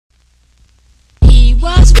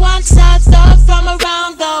was once a thug from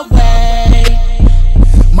around the way.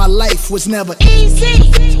 My life was never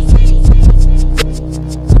easy.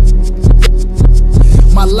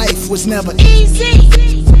 My life was never easy.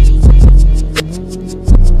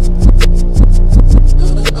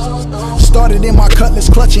 Started in my Cutlass,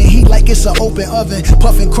 clutching heat like it's an open oven.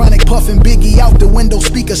 Puffin chronic, puffin Biggie out the window,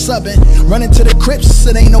 speaker subbin. Running to the Crips,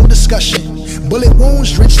 it ain't no discussion. Bullet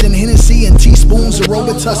wounds drenched in Hennessy and teaspoons of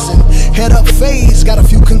Robitussin. Head up faze, got a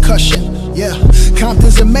few concussion. Yeah,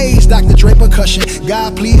 Compton's amazed, Dr. Dre percussion.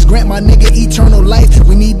 God please grant my nigga eternal life.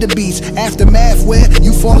 We need the beats. Aftermath where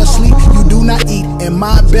you fall asleep, you do not eat. And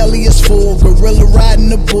my belly is full. Gorilla riding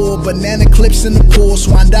the bull, banana clips in the pool.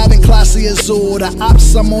 Swan diving Clase Azul. The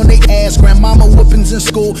opps, I'm on they ass. Grandmama whoopings in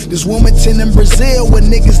school. This Wilmington and Brazil where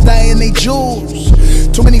niggas dying they jewels.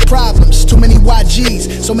 Too many problems, too many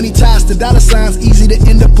YGs. So many ties to dollar signs, easy to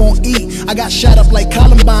end up on E. I got shot up like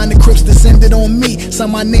Columbine, the Crips descended on me.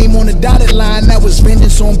 Signed my name on the dotted line, that was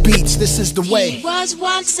vengeance on beats. This is the way. He was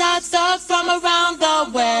once a thug from around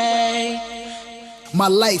the way. My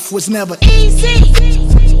life was never easy.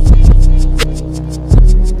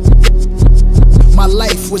 My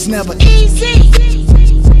life was never easy.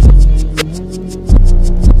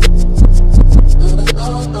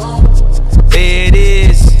 There it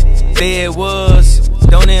is, there it was.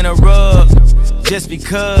 Don't interrupt, just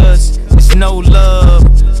because it's no love.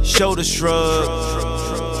 Shoulder shrug.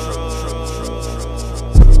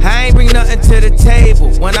 I ain't bring nothing to the table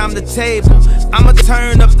when I'm the table. I'ma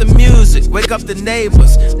turn up the music, wake up the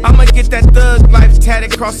neighbors. I'ma get that thug life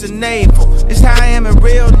tatted across the navel. It's how I am in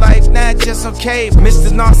real life, not just on cable. Mr.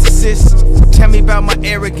 Narcissist, tell me about my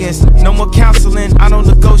arrogance. No more counseling, I don't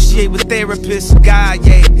negotiate with therapists. God,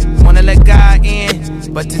 yeah, wanna let God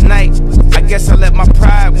in, but tonight, I guess I let my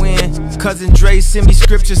pride win. Cousin Dre send me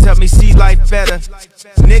scriptures, help me see life better.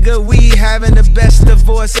 Nigga, we having the best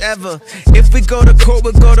divorce ever. If we go to court,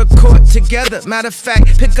 we'll go to court together. Matter of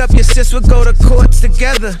fact, pick up your sis, we'll go to court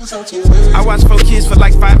together. I watch 4 kids for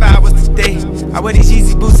like 5 hours a day. I wear these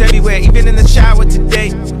Eazy boots everywhere, even in the shower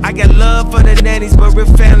today. I got love for the nannies, but real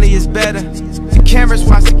family is better. The cameras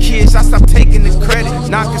watch the kids, I stop taking the credit.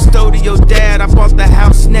 Not custodial dad, I bought the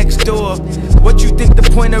house next door. What you think the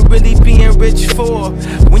point of really being rich for?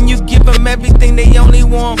 When you give them everything, they only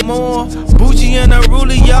want more. Bougie and a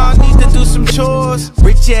ruler, y'all need to do some chores.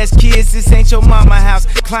 Rich ass kids, this ain't your mama house.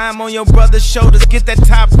 Climb on your brother's shoulders, get that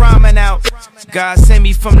top ramen out. God sent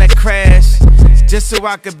me from that crash, just so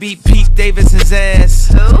I could beat Pete Davidson's ass.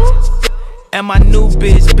 Who? And my new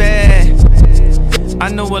bitch bad. I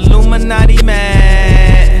know Illuminati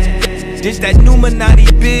mad. This that Numinati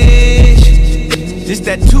bitch. This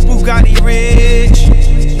that two Bugatti rich.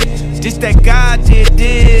 This that God did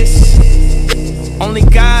this. Only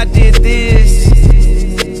God did this.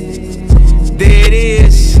 There it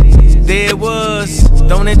is, there it was.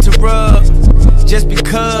 Don't interrupt, just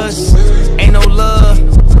because ain't no love.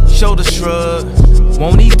 Shoulder shrug.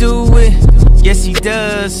 Won't he do it? Yes he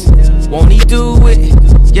does. Won't he do it?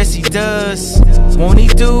 Yes he does. Won't he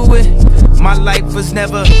do it? My life was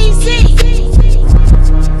never easy.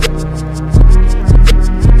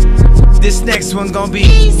 This next one gon' be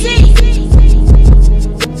easy.